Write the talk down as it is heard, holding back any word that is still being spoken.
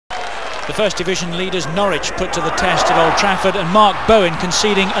The First Division leaders Norwich put to the test at Old Trafford, and Mark Bowen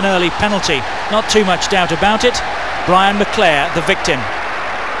conceding an early penalty. Not too much doubt about it. Brian McClare the victim.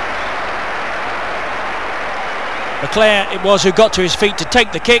 McClare it was who got to his feet to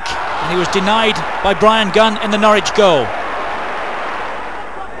take the kick, and he was denied by Brian Gunn in the Norwich goal.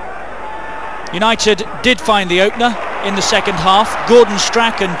 United did find the opener in the second half. Gordon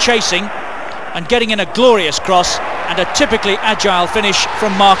Strachan chasing and getting in a glorious cross, and a typically agile finish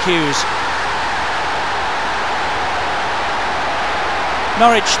from Mark Hughes.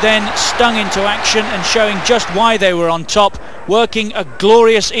 Norwich then stung into action and showing just why they were on top, working a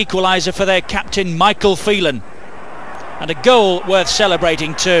glorious equaliser for their captain Michael Phelan. And a goal worth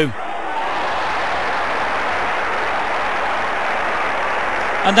celebrating too.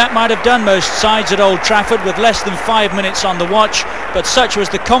 And that might have done most sides at Old Trafford with less than 5 minutes on the watch, but such was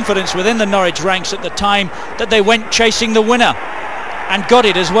the confidence within the Norwich ranks at the time that they went chasing the winner, and got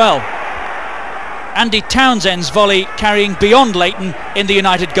it as well. Andy Townsend's volley carrying beyond Leighton in the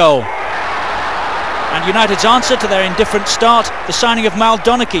United goal. And United's answer to their indifferent start, the signing of Mal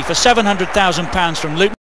Donachie for £700,000 from Luton.